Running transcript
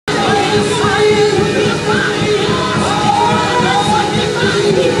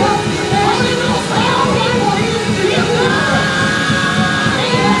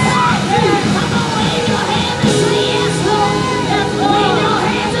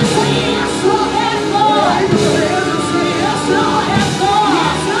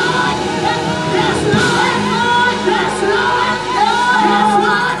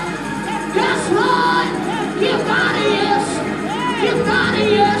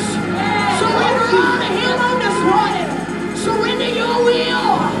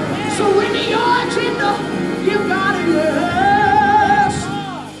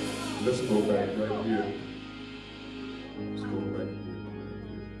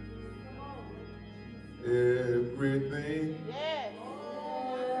everything. Yes.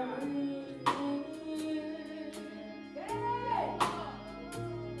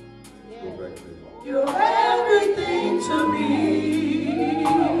 Go back there. You're everything to me.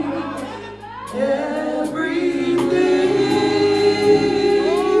 Everything.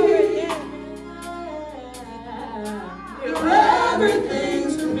 You're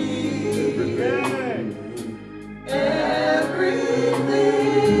everything to me. Everything.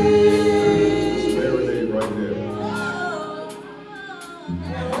 Just marinate right there.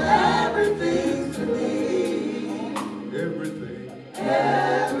 You're everything to me. Everything.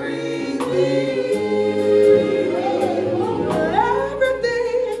 Everything. You're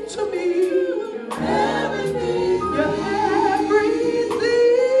everything to me. Everything. You're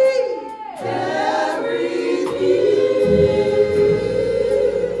everything. Everything.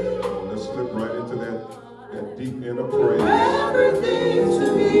 Let's slip right into that deep inner praise. Everything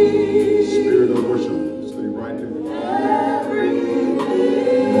to me. Spirit of worship. Stay right there. Everything.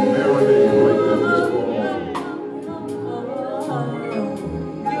 Marinate right there just for a moment.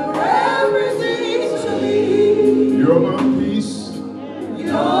 You're everything to me. You're my peace.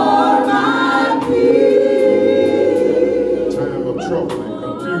 You're my peace. Time of trouble and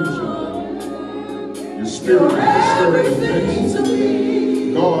confusion. Your spirit You're is disturbing everything things. to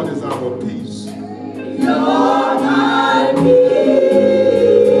me. God is our peace. You're my peace.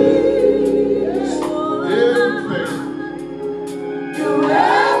 Everything. You're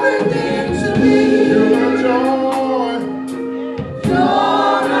everything to me. You're my joy.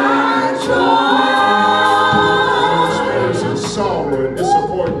 You're my joy. Experiencing sorrow and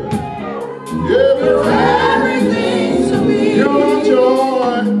disappointment. You're Everything. everything to me. You're my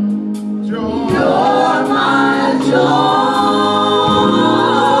joy. Joy. You're my joy.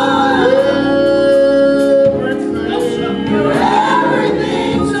 Everything. You're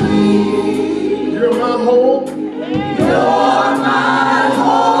everything to me. You're my hope. You're my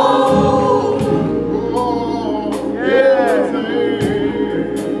hope. Oh, everything.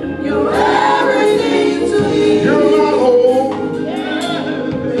 You're everything to me. You're my hope.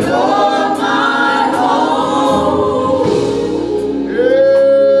 You're my hope.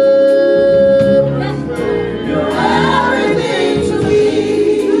 Everything. You're everything to me.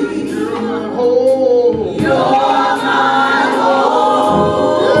 You're my hope. You're my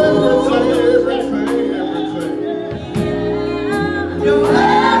hope. Everything. You're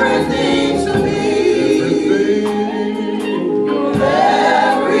everything to me. Everything. You're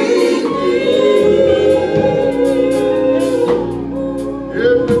everything.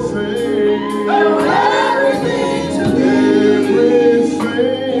 Everything. You're everything to me.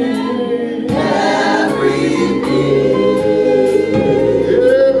 Everything.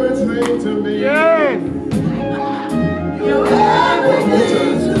 Everything to me. You're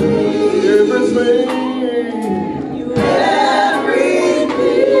everything to me. Everything. You're everything.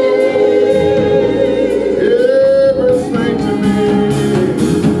 Everything to me.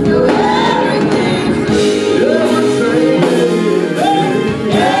 You're everything to me. Everything.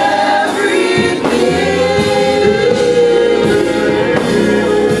 Everything.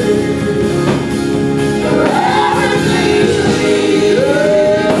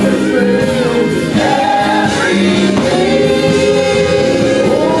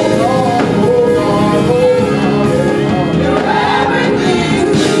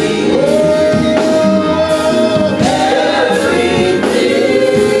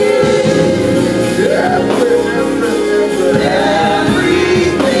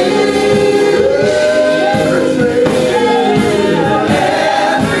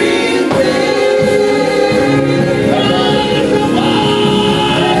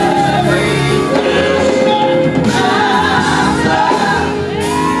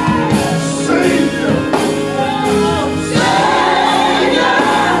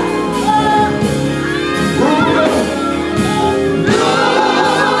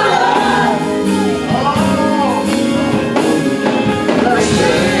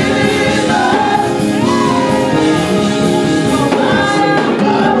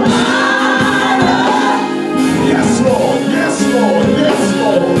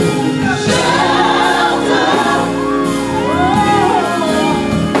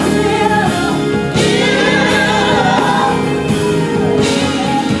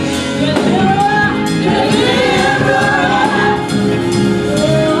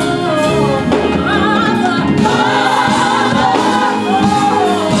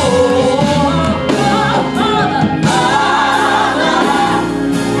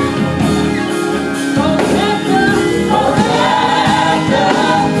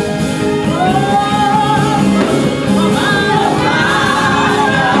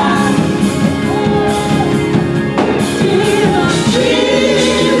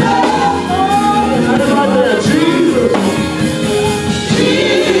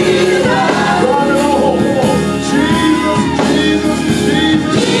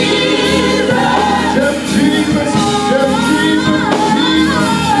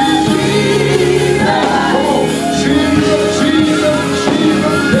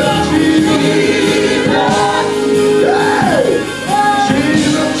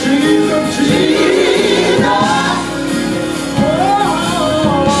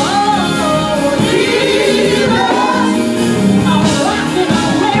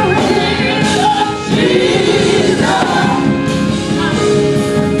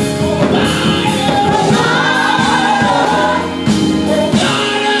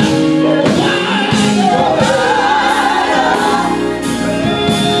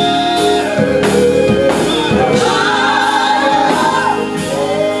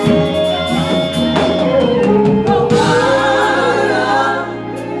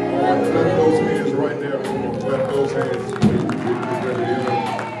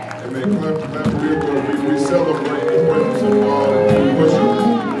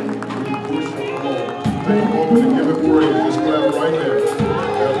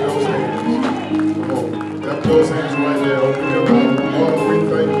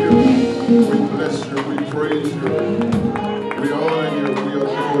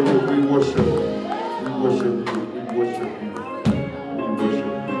 adore you. We worship. We worship you. We worship you. We worship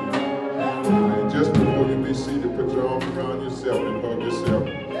you. And just before you be seated, put your arm around yourself and hug yourself.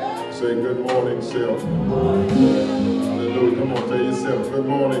 Say good morning, self. Hallelujah. Come on, tell yourself, good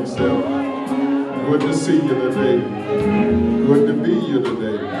morning, self. Good to see you today. Good to be here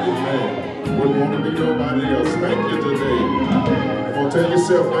today. Amen. Wouldn't want to be nobody else. Thank you today. Come on, tell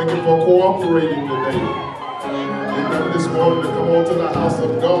yourself, thank you for cooperating today. This morning to come on to the house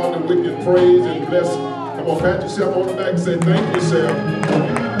of God and we can praise and bless. Come on, pat yourself on the back and say, thank you, sir.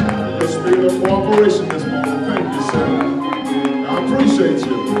 Your spirit of cooperation this morning. Thank you, sir. I appreciate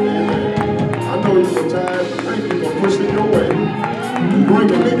you. Amen. I know you were tired. Thank you for pushing your way.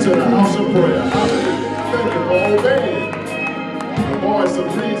 Bringing me to the house of prayer. Hallelujah. Thank you for obeying the voice of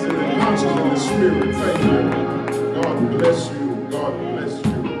reason and conscience in the spirit. Thank you. God bless you. God bless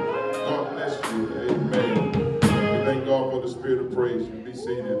you. God bless you. Amen. Thank God for the spirit of praise. You be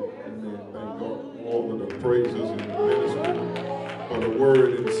seated. Amen. Thank God for all of the praises and the ministry for the word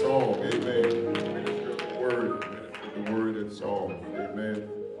and song. Amen. Ministry of the word and song. Amen.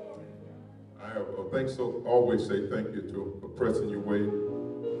 I have thanks. So always say thank you to for pressing your way.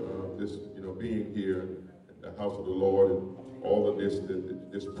 Just being here in the house of the Lord and all of this,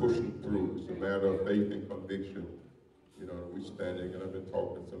 just pushing through. It's a matter of faith and conviction. We standing, and I've been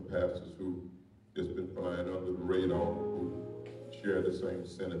talking to some pastors who just been flying under the radar, who share the same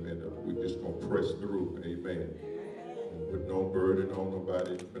sentiment of we just gonna press through, amen. And put no burden on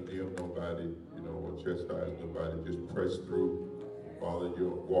nobody, condemn nobody, or chastise nobody, just press through,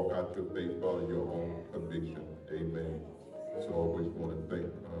 walk out your faith, follow your own conviction, amen. So I always want to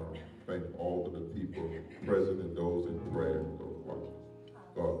thank all of the people present and those in prayer and those watching.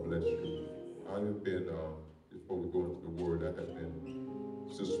 God bless you. I have been, before we go into the word, I have been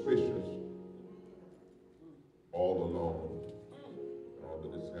suspicious all along. All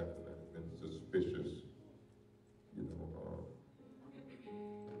of this happened, I've been suspicious,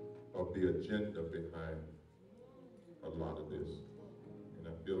 of the agenda behind a lot of this. And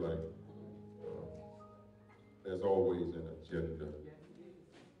I feel like there's always an agenda,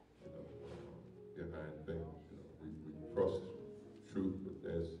 behind things. We trust truth, but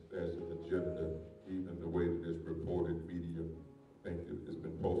there's an agenda. Even the way that it's reported, media, I think it's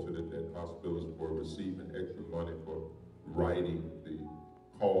been posted that hospitals were receiving extra money for writing the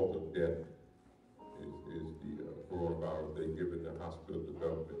cause of death is the coronavirus. They're giving the hospital, the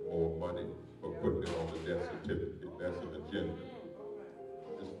government, more money for putting it on the death certificate. That's an agenda.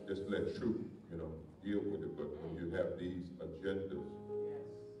 Just let truth, deal with it. But when you have these agendas,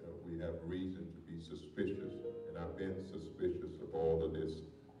 we have reason to be suspicious. And I've been suspicious of all of this,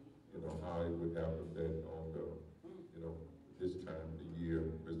 how it would happen that on the, this time of the year,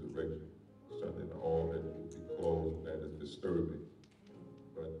 Resurrection Sunday, and all that would be closed. That is disturbing.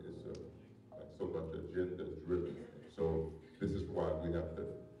 But it's like so much agenda driven. So this is why we have to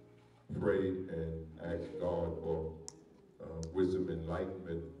pray and ask God for wisdom,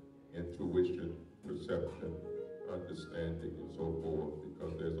 enlightenment, intuition, perception, understanding, and so forth,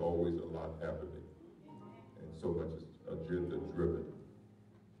 because there's always a lot happening, and so much is agenda driven.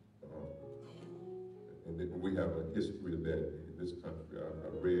 And then we have a history of that in this country. I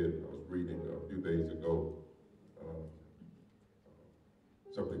was reading a few days ago,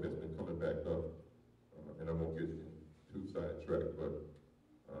 something that's been coming back up, and I won't get too sidetracked, but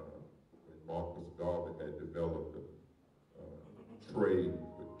when Marcus Garvey had developed a trade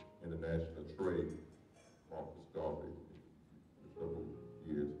with international trade, Marcus Garvey, several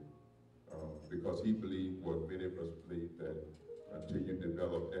years, because he believed what many of us believe, that until you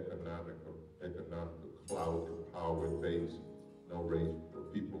develop economic clout and power and base, no race where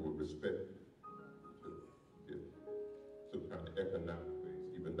people will respect you to get some kind of economic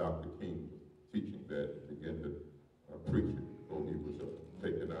base. Even Dr. King was teaching that and began to preach it before he was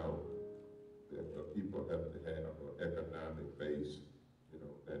taken out, that people have to have an economic base.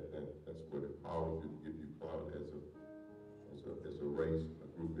 That's what empowers you to give you clout as a race, a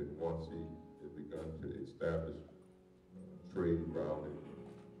group. And once he had begun to establish trade route and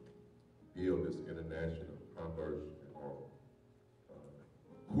build this international commerce and all,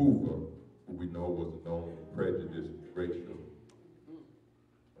 Hoover, who we know was known prejudiced, racial,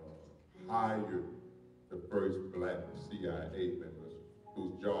 hired the first black CIA members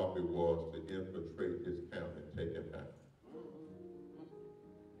whose job it was to infiltrate his camp and take him out.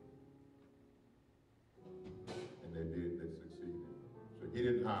 And they succeeded. So he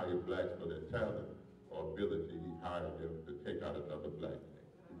didn't hire blacks for their talent or ability. He hired them to take out another black man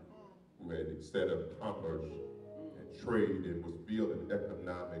who had set up commerce and trade and was building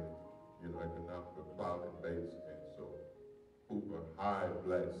economic clout and base. And so Hoover hired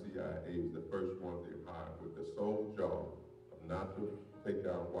black CIAs, the first one they hired, with the sole job of not to take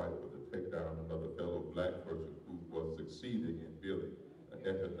down white, but to take down another fellow black person who was succeeding in building an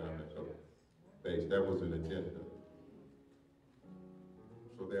economic base. That was an agenda.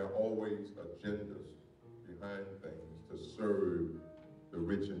 So there are always agendas behind things to serve the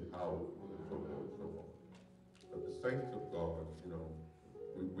rich and powerful and so on and so on. But the saints of God, you know,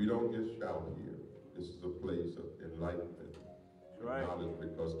 we don't just shout here. This is a place of enlightenment and knowledge,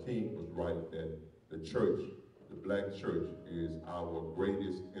 because King was right that the church, the black church, is our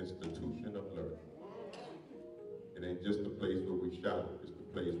greatest institution of learning. It ain't just a place where we shout, it's the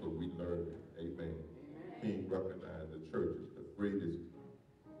place where we learn. Amen. King recognized the church as the greatest,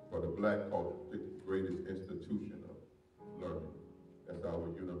 for the black culture, the greatest institution of learning. That's our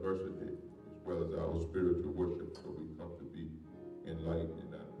university, as well as our spiritual worship. So we come to be enlightened in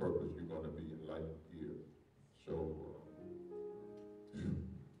that purpose. You're going to be enlightened here. So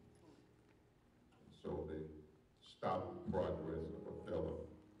they stopped progress of a fellow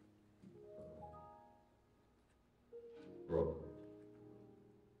brother.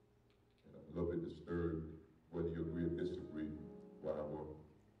 And I'm a little bit disturbed whether you agree or disagree why our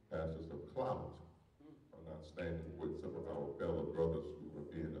pastors of clout are not standing with some of our fellow brothers who are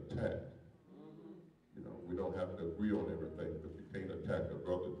being attacked. You know, we don't have to agree on everything, but you can't attack a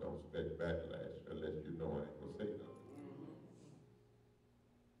brother, don't expect backlash unless you know I ain't gonna say nothing.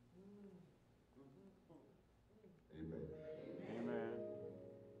 Amen. Amen.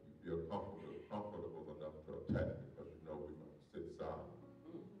 You feel comfortable enough to attack because you know we're gonna sit silent.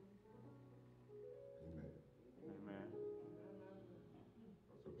 Amen. Amen.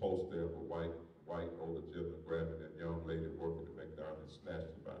 There's a post there of a white older gentleman grabbing that young lady working at McDonald's, snatched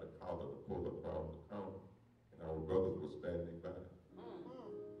her by the collar to pull her across the counter, and our brothers were standing by.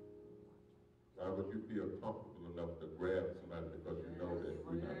 Why would you feel comfortable enough to grab somebody because you know that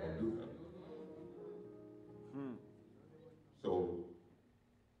we're not going to do nothing? So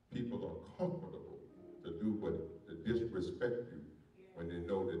people are comfortable to do what, to disrespect you when they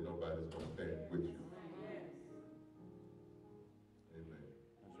know that nobody's going to stand with you. Amen.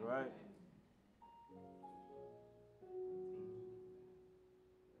 That's right.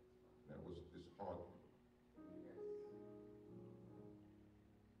 That was disheartening.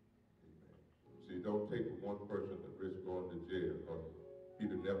 Amen. See, don't take one person to risk going to jail, because he'd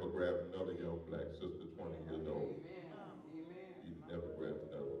have never grabbed another young black sister 20 years old. He'd have never grabbed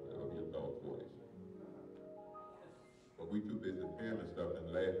another one of your adult boys. But we too busy feeling stuff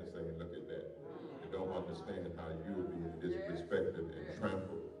and laughing, saying, look at that. They don't understand how you're being disrespected and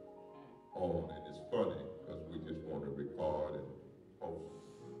trampled on, and it's funny because we just want to record and post.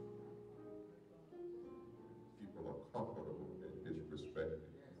 People are comfortable in disrespecting.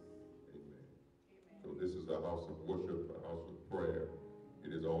 Amen. So this is a house of worship, a house of prayer.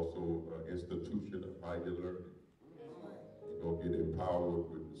 It is also an institution of higher learning. You're going to get empowered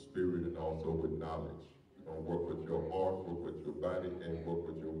with the spirit and also with knowledge. You're going to work with your heart, work with your body, and work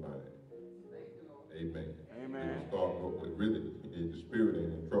with your mind. Amen. Amen. Start with really, the spirit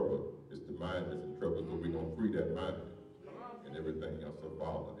ain't in trouble. It's the mind that's in trouble, so we're going to free that mind. And everything else will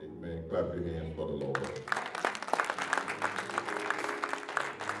follow. Amen. Clap your hands for the Lord.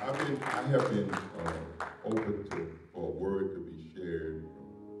 I have been open for a word to be shared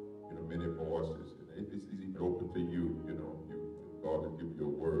from, many voices. And it's even open to you, God has given you a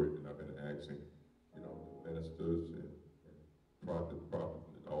word, and I've been asking, the ministers and prophets,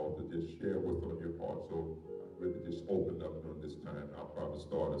 and all to just share what's on your heart. So I really just opened up during this time. I'll probably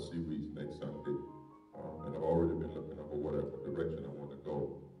start a series next Sunday. And I've already been looking over whatever direction I want to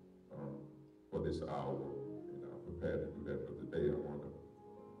go for this hour. And I'm prepared to do that for today. I want to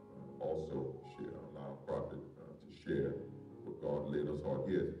also share, allow prophet to share what God laid us on.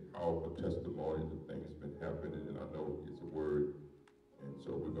 He has powerful testimonies of things been happening, and I know it's a word. And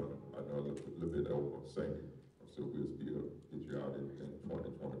so we're going to, I know a little bit over singing. So we'll still get you out in 20,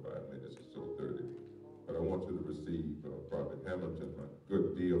 25 minutes or so, 30. But I want you to receive Prophet Hamilton, my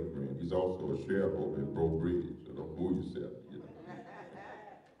good dear friend. He's also a shareholder in Bro Bridge, so don't fool yourself,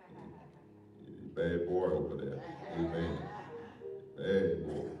 Bad boy over there. Amen. Bad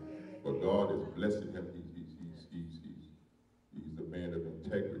boy. But God is blessing him. He's a man of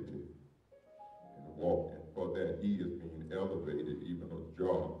integrity and walk. And for that, he is being elevated even on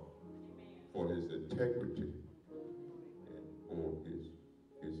job for his integrity and for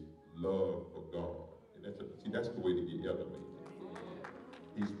his love for God. And that's the way to get elevated.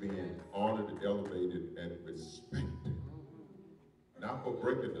 He's being honored and elevated and respected. Not for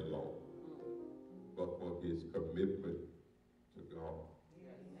breaking the law, but for his commitment to God.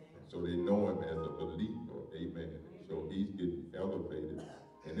 So they know him as a believer, amen. So he's getting elevated.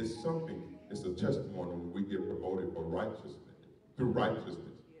 And it's something, it's a testimony when we get promoted for righteousness, through righteousness.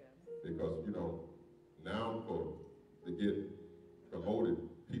 Because, you know, now to get promoted,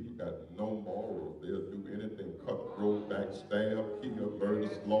 people got no morals. They'll do anything, cutthroat, backstab, kill, murder,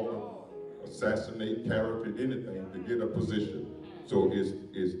 slaughter, assassinate character, anything to get a position. So it's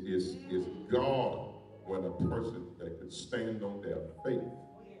God when a person that could stand on their faith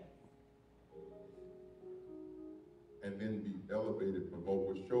and then be elevated, promoted,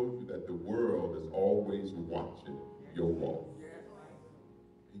 which shows you that the world is always watching your walk.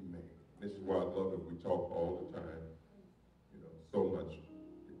 Amen. This is why I love it. We talk all the time, you know, so much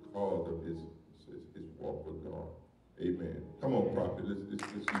because of his walk with God. Amen. Come on, prophet. Let's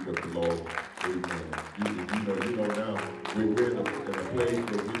see what the Lord. Amen. You know now we're in a place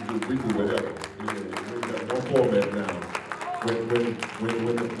where we do whatever. You know, we got one format now. When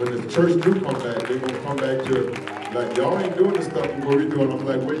the church do come back, they're gonna come back to like y'all ain't doing the stuff what we doing. I'm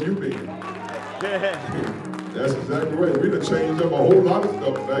like, where you been? That's exactly right. We done changed up a whole lot of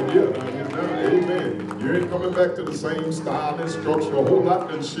stuff back here. Amen. You ain't coming back to the same style and structure. A whole lot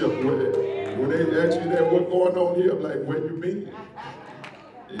done shift with it. When they ask you that, what's going on here? I'm like, where you been?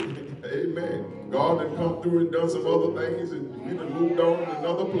 Amen. God done come through and done some other things, and we done moved on to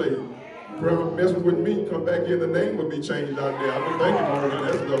another place. Prayer messing with me, come back here, the name will be changed out there. I've been thinking about all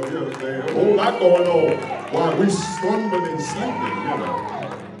that stuff, you understand? A whole lot going on while we slumbering and sleeping, you know.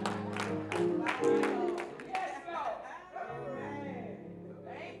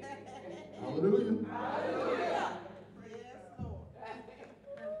 Hallelujah.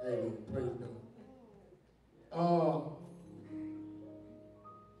 Amen. Praise God.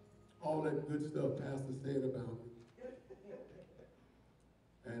 All that good stuff Pastor said about me.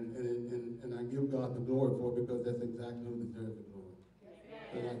 And I give God the glory for it because that's exactly who deserves the glory.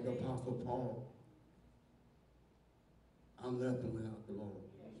 And like the Apostle Paul, I'm nothing without the Lord.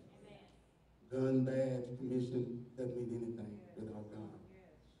 Gun, badge, commission, doesn't mean anything without God.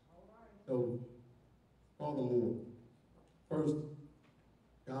 So, furthermore, first,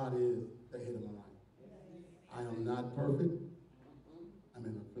 God is the head of my life. I am not perfect. I'm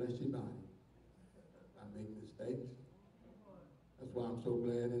in a fleshy body. I make mistakes. That's why I'm so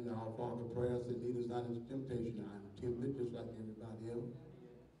glad in the Our Father prayer said, lead us not into temptation. I am tempted just like everybody else.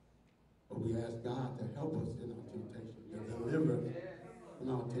 But we ask God to help us in our temptation, to deliver us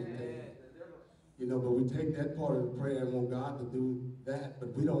from our temptation. You know, but we take that part of the prayer and want God to do that,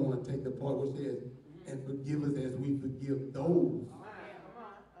 but we don't want to take the part which says, and forgive us as we forgive those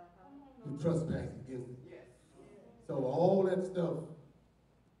who trespass against us. So all that stuff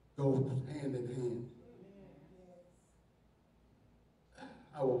goes hand in hand.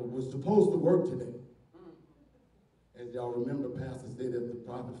 I was supposed to work today. As y'all remember, Pastor said if the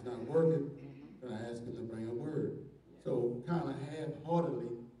prophet's not working, then I asked him to bring a word. So kind of half-heartedly,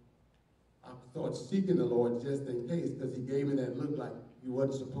 I started seeking the Lord just in case, because he gave me that look like you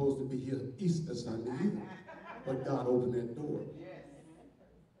wasn't supposed to be here Easter Sunday either. But God opened that door.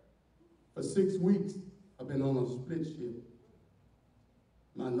 For 6 weeks, I've been on a split shift.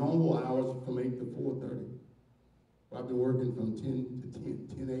 My normal hours are from 8 to 4:30. I've been working from 10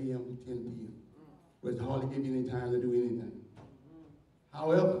 to 10 a.m. to 10 p.m. Which hardly give you any time to do anything.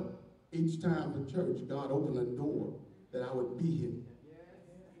 However, each time for church, God opened a door that I would be here.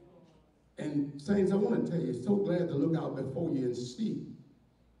 And saints, I want to tell you, so glad to look out before you and see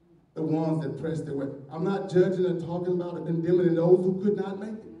the ones that pressed their way. I'm not judging and talking about or condemning those who could not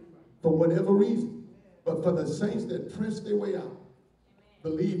make it for whatever reason. But for the saints that pressed their way out,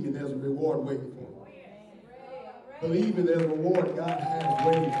 believe me, there's a reward waiting for them. Believe me, there's a reward God has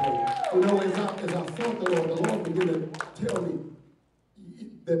waiting for you. You know, as I sought the Lord began to tell me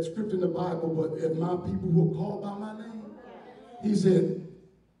that scripture in the Bible, but if my people who are called by my name, he said,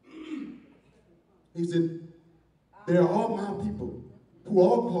 there are all my people who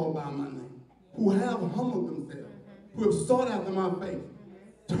are called by my name, who have humbled themselves, who have sought after my face,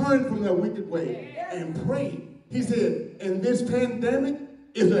 turned from their wicked way, and prayed. He said, and this pandemic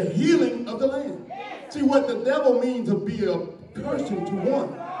is a healing of the land. See, what the devil means to be a person to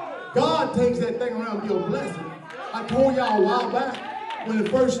one, God takes that thing around and be a blessing. I told y'all a while back, when it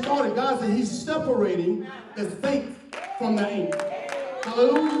first started, God said he's separating the saints from the ain't.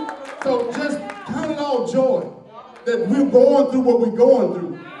 Hallelujah. So just count it all joy that we're going through what we're going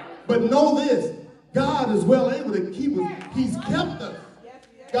through. But know this, God is well able to keep us. He's kept us.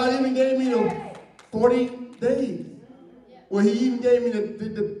 God even gave me the 40 days. Well, he even gave me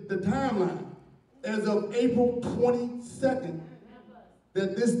the timeline. As of April 22nd,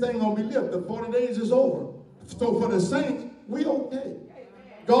 that this thing gonna be lifted. The 40 days is over. So for the saints, we okay.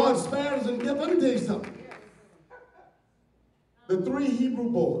 God spared us and kept. Let me tell you something. the 3 Hebrew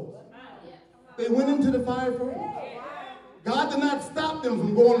boys. They went into the fire furnace. God did not stop them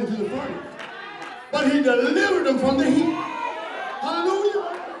from going into the furnace, but he delivered them from the heat.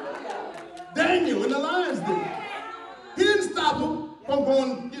 Hallelujah. Daniel in the lion's den. He didn't stop them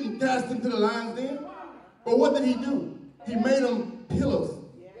from getting cast into the lion's den. But what did he do? He made them pillars.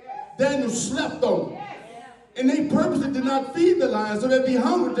 Daniel slept on them. And they purposely did not feed the lions so they'd be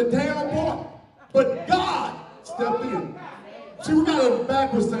hungry to tear them apart. But God stepped in. See, we got it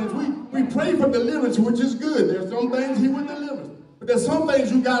backwards, things. We pray for deliverance, which is good. There's some things he would deliver. But there's some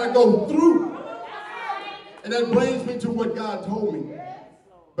things you got to go through. And that brings me to what God told me.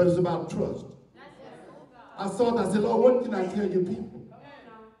 But it's about trust. I said, Lord, what can I tell you people?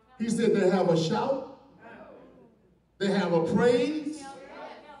 He said they have a shout. They have a praise.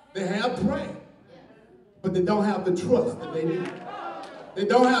 They have prayer. But they don't have the trust that they need. They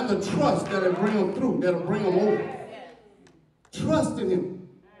don't have the trust that'll bring them through, that'll bring them over. Trust in him.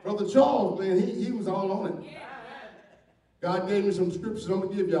 Brother Charles, man, he was all on it. God gave me some scriptures. I'm going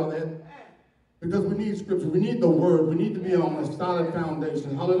to give y'all that. Because we need scripture. We need the word. We need to be on a solid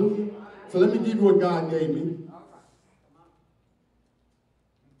foundation. Hallelujah. So let me give you what God gave me.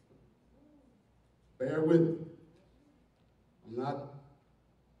 Bear with me. I'm not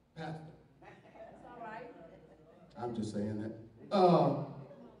pastor. I'm just saying that.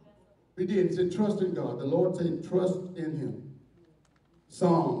 We did. It said trust in God. The Lord said trust in him.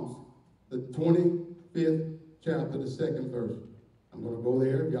 Psalms, the 25th chapter, the 2nd verse. I'm going to go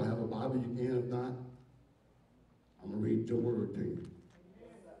there. If y'all have a Bible, you can. If not, I'm going to read your word to you.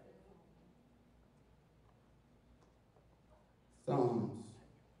 Psalms,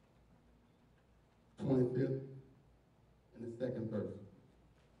 25th and the 2nd verse.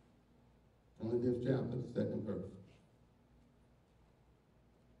 25th chapter, the 2nd verse.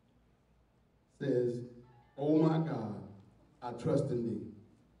 Says, "Oh my God, I trust in thee.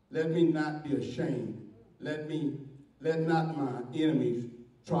 Let me not be ashamed. Let not my enemies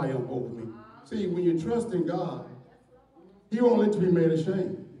triumph over me." See, when you trust in God, he won't let you be made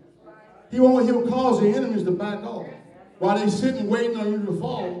ashamed. He'll cause your enemies to back off. While they're sitting waiting on you to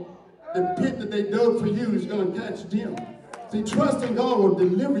fall, the pit that they dug for you is going to catch them. See, trust in God will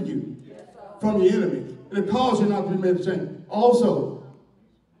deliver you from your enemies. It'll cause you not to be made ashamed. Also,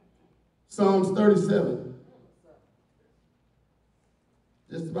 Psalms 37.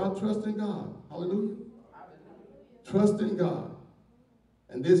 Just about trusting God. Hallelujah. Trust in God.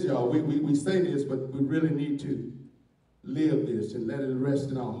 And this, y'all, we say this, but we really need to live this and let it rest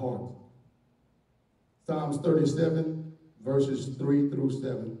in our hearts. Psalms 37, verses 3 through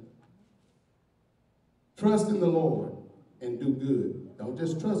 7. Trust in the Lord and do good. Don't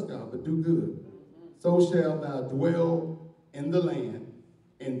just trust God, but do good. So shalt thou dwell in the land,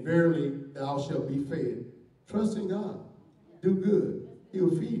 and verily thou shalt be fed. Trust in God. Do good. He'll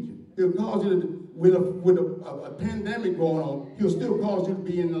feed you. He'll cause you to, with a pandemic going on, he'll still cause you to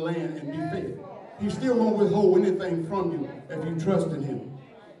be in the land and be fed. He still won't withhold anything from you if you trust in him.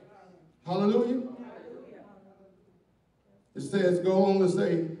 Hallelujah. It says, go on to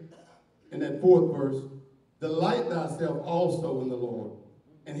say in that 4th verse, delight thyself also in the Lord,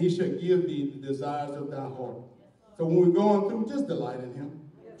 and he shall give thee the desires of thy heart. So when we're going through, just delight in him.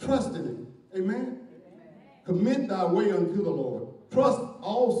 Trust in him. Amen. Commit thy way unto the Lord. Trust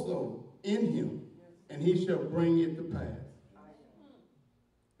also in him, and he shall bring it to pass.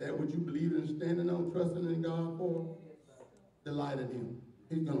 That what you believe in standing on, trusting in God for, delight in him.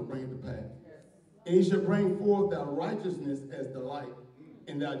 He's going to bring it to pass. And he shall bring forth thy righteousness as the light,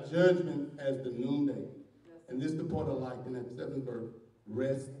 and thy judgment as the noonday. And this is the part I like in that 7th verse.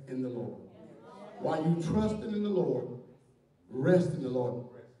 Rest in the Lord. While you trusting in the Lord, rest in the Lord.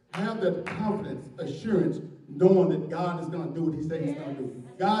 Have that confidence, assurance, knowing that God is going to do what he says he's going to do.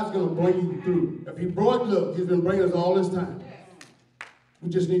 God's going to bring you through. If he brought, look, he's been bringing us all this time. We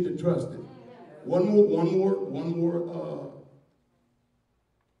just need to trust him. One more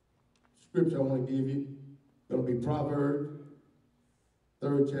scripture I want to give you. It's going to be Proverbs,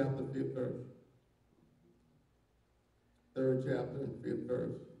 3rd chapter, 5th verse. 3rd chapter, 5th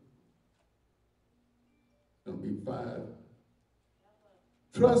verse. It's going to be 5.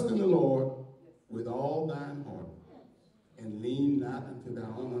 Trust in the Lord with all thine heart, and lean not unto thy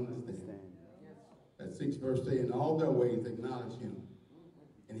own understanding. That 6th verse saying, in all thy ways acknowledge him,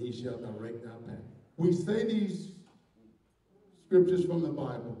 and he shall direct thy path. We say these scriptures from the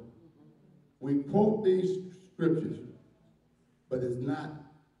Bible. We quote these scriptures, but it's not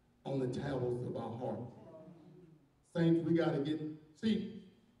on the tablets of our heart. Saints, we got to see,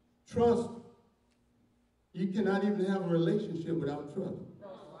 trust. You cannot even have a relationship without trust.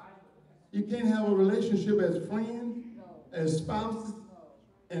 You can't have a relationship as friends as spouses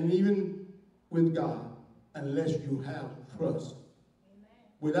and even with God unless you have trust.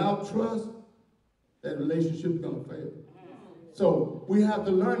 Without trust, that relationship is going to fail. So we have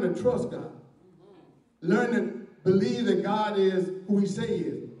to learn to trust God. Learn to believe that God is who he say he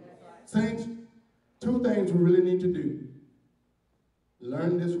is. Saints, two things we really need to do.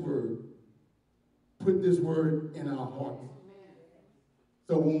 Learn this word. Put this word in our hearts.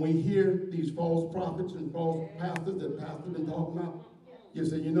 So when we hear these false prophets and false pastors that Pastor's been talking about, you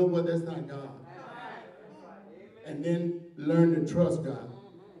say, you know what, that's not God. And then learn to trust God.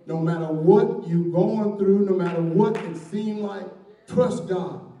 No matter what you're going through, no matter what it seems like, trust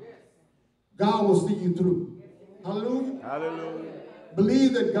God. God will see you through. Hallelujah. Hallelujah.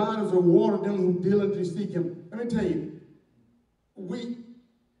 Believe that God is a rewarder of them who diligently seek him. Let me tell you, we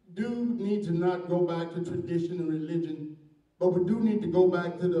do need to not go back to tradition and religion, but we do need to go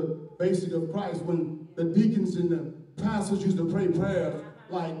back to the basic of Christ when the deacons and the pastors used to pray prayers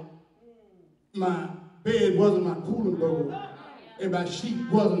like, my bed wasn't my cooling bowl, and my sheep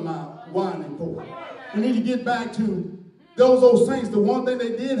wasn't my winding cord. We need to get back to those saints. The one thing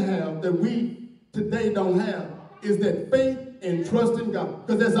they did have that we today don't have is that faith and trust in God,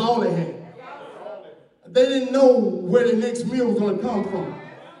 because that's all they had. They didn't know where the next meal was going to come from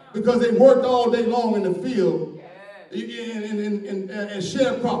because they worked all day long in the field as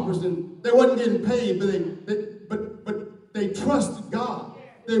sharecroppers, and they wasn't getting paid, but they trusted God.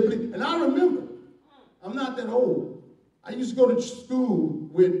 And I remember, I'm not that old. I used to go to school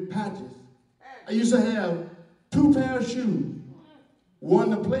with patches. I used to have 2 pairs of shoes, one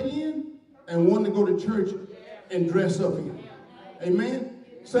to play in and one to go to church and dress up in. Amen?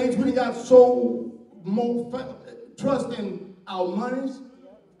 Saints, we got so more trust in our monies,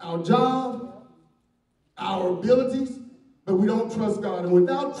 our job, our abilities, but we don't trust God. And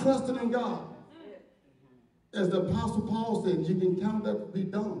without trusting in God, as the Apostle Paul said, you can count that to be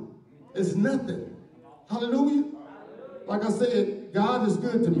done. It's nothing. Hallelujah. Like I said, God is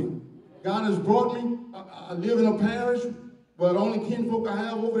good to me. God has brought me. I live in a parish, but the only kinfolk I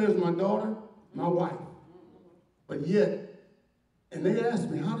have over there is my daughter, my wife. But yet, and they asked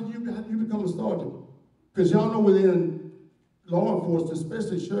me, how did you become a sergeant? Because y'all know within law enforcement,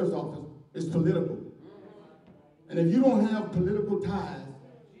 especially sheriff's office, it's political. And if you don't have political ties,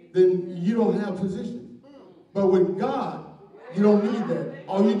 then you don't have position. But with God, you don't need that.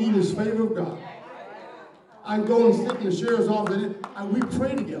 All you need is favor of God. I go and sit in the sheriff's office and we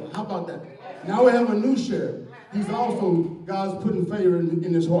pray together. How about that? Now we have a new sheriff. He's also, God's putting favor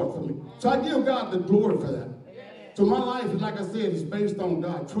in his heart for me. So I give God the glory for that. So my life, like I said, is based on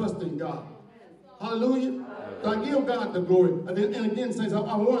God, trusting God. Hallelujah. So I give God the glory. And again, saints, I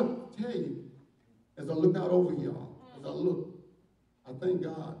want to tell you, as I look out over y'all, as I look, I thank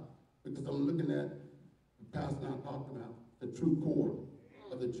God because I'm looking at the pastor I talked about, the true core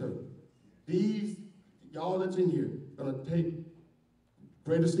of the church. These, y'all that's in here, going to take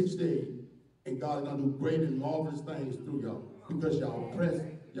greater 6 days, and God is going to do great and marvelous things through y'all because y'all press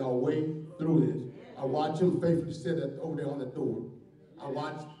y'all way through this. I watch him faithfully sit over there on the door. I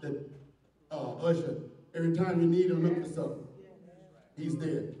watch the usher. Every time you need him, look for something. He's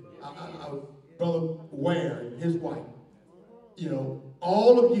there. Brother Ware and his wife. You know,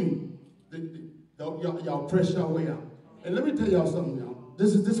 all of you, y'all press your way out. And let me tell y'all something, y'all.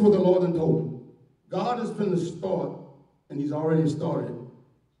 This is what the Lord had told me. God is going to start, and he's already started,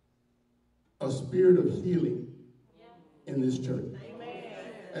 a spirit of healing in this church.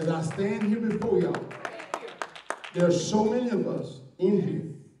 As I stand here before y'all, there are so many of us in here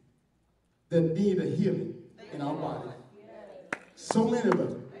that need a healing in our bodies. So many of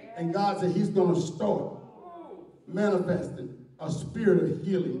us. And God said he's going to start manifesting a spirit of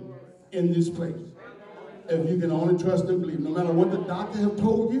healing in this place. If you can only trust and believe. No matter what the doctor have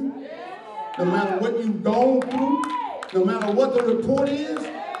told you, no matter what you've gone through, no matter what the report is,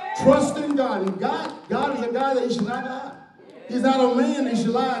 trust in God. And God is a God that he should not lie. He's not a man that he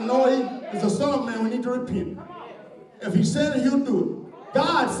should lie, nor he is a son of man. We need to repent. If he said it, he'll do it.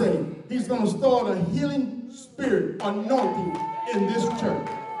 God said he's going to start a healing spirit anointing in this church,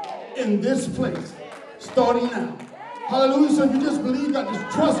 in this place, starting now. Hallelujah. So if you just believe God,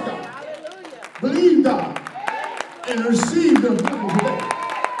 just trust God. Believe God and receive the healing today.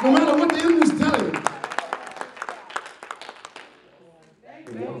 No matter what the enemy is telling you.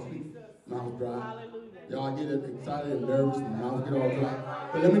 Mouth dry. Y'all get excited and nervous and mouth get all dry.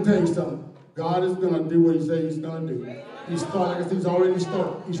 But let me tell you something. God is going to do what he said he's going to do. He's already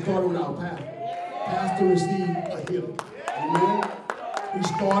started. He started with our pastor. Pastor received a healing. Amen. He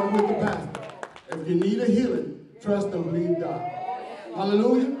started with the pastor. If you need a healing, trust and believe God.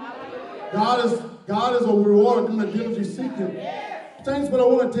 Hallelujah. God God is a rewarder of them that diligently seek him. Saints, what I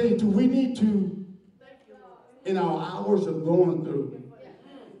want to tell you too, we need to, in our hours of going through,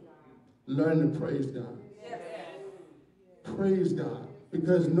 learn to praise God. Praise God.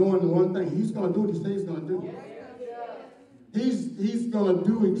 Because knowing one thing, he's going to do what he says he's going to do. He's going to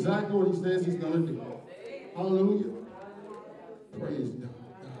do exactly what he says he's going to do. Hallelujah. Praise God.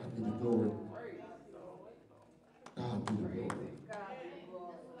 God be the glory. God be the glory.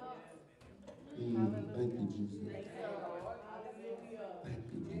 Thank you, Jesus. Thank you, Jesus.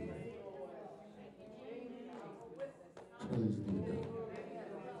 Praise be to God.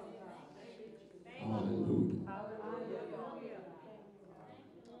 Hallelujah.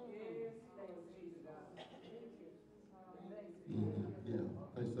 Yeah,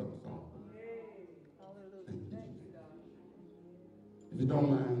 play some song. Thank you, Jesus. If you don't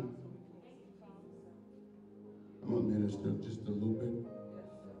mind, I'm going to minister just a little bit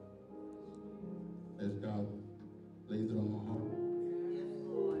as God lays it on my heart.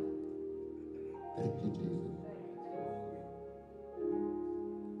 Thank you, Jesus.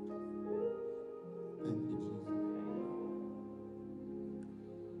 Thank you, Jesus.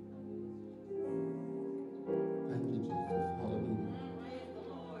 Thank you, Jesus. Hallelujah.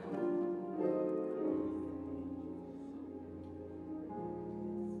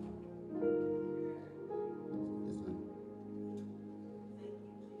 Yes, ma'am.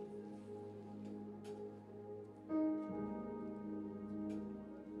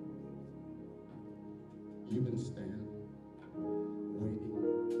 You can stand waiting,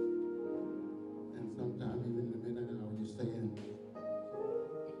 and sometimes even in the midnight hour, you're saying,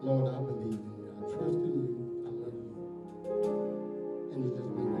 Lord, I believe in you. I trust in you. I love you. And you just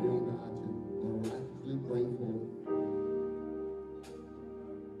been waiting on God to miraculously bring forth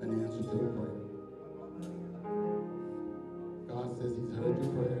an answer to a prayer. God says he's heard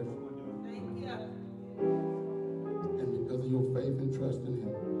your prayers. And because of your faith and trust in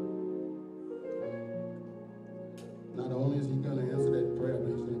him, not only is he going to answer that prayer, but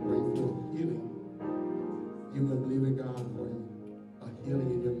he's going to bring forth healing. You can believe in God for a healing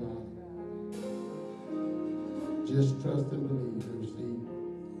in your body. Just trust and believe and receive.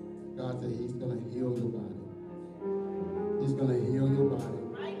 God said he's going to heal your body. He's going to heal your body.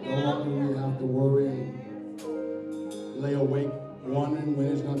 No longer will you have to worry and lay awake wondering when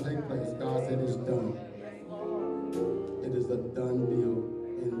it's going to take place. God said it's done. It is a done deal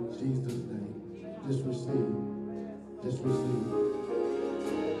in Jesus' name. Just receive. Just receive.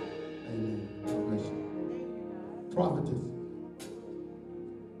 Amen. God bless you. Prophetess.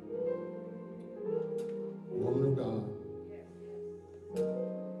 Woman of God.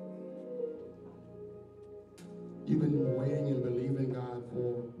 You've been waiting and believing God for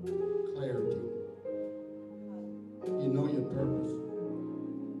clarity. You know your purpose.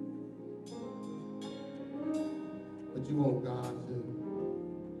 But you want God to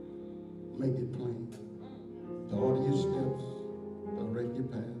make it plain. To order your steps, direct your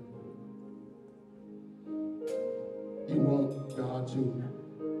path. You want God to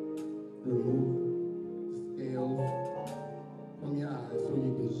remove the scales from your eyes so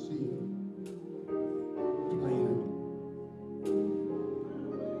you can see plainer.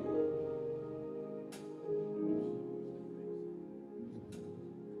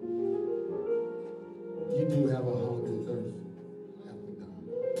 You do have a hunger and thirst after God,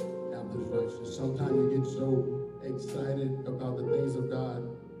 after His righteousness. Sometimes you get so excited about the things of God,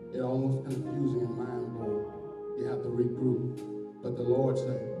 it almost confusing and mind blowing. You have to regroup. But the Lord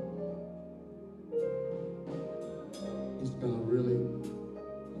said, He's going to really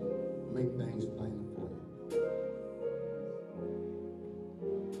make things plain for you.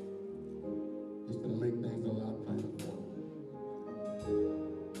 He's going to make things a lot plainer for you.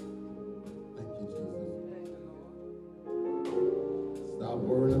 Thank you, Jesus. Stop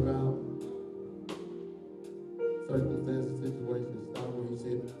worrying about circumstances, situations. Stop where He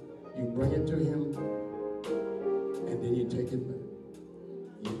said, you bring it to Him, and then you take it back.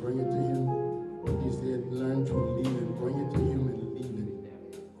 You bring it to Him. He said, learn to leave it. Bring it to Him and leave it.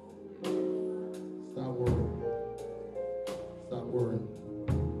 Stop worrying. Stop worrying.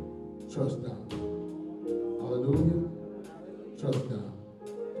 Trust God. Hallelujah. Trust God.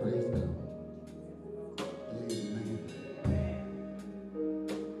 Praise God. Amen.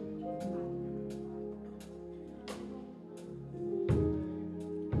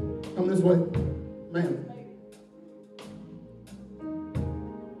 Come this way. Ma'am.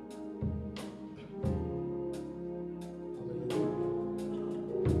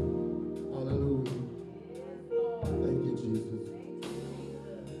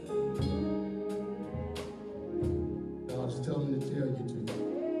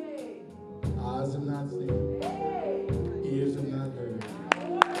 Eyes have seen, ears have not heard,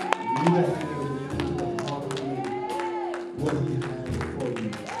 neither has it entered the heart of man what he has for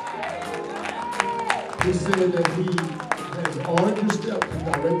you. He said that he has ordered your steps and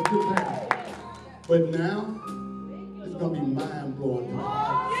directed your path, but now it's going to be mind-blowing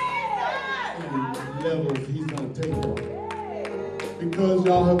and levels he's going to take you. Because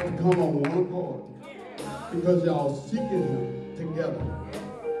y'all have to come on one accord. Because y'all seeking him together.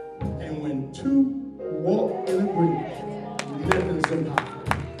 And when two walk in agreement, nothing somehow.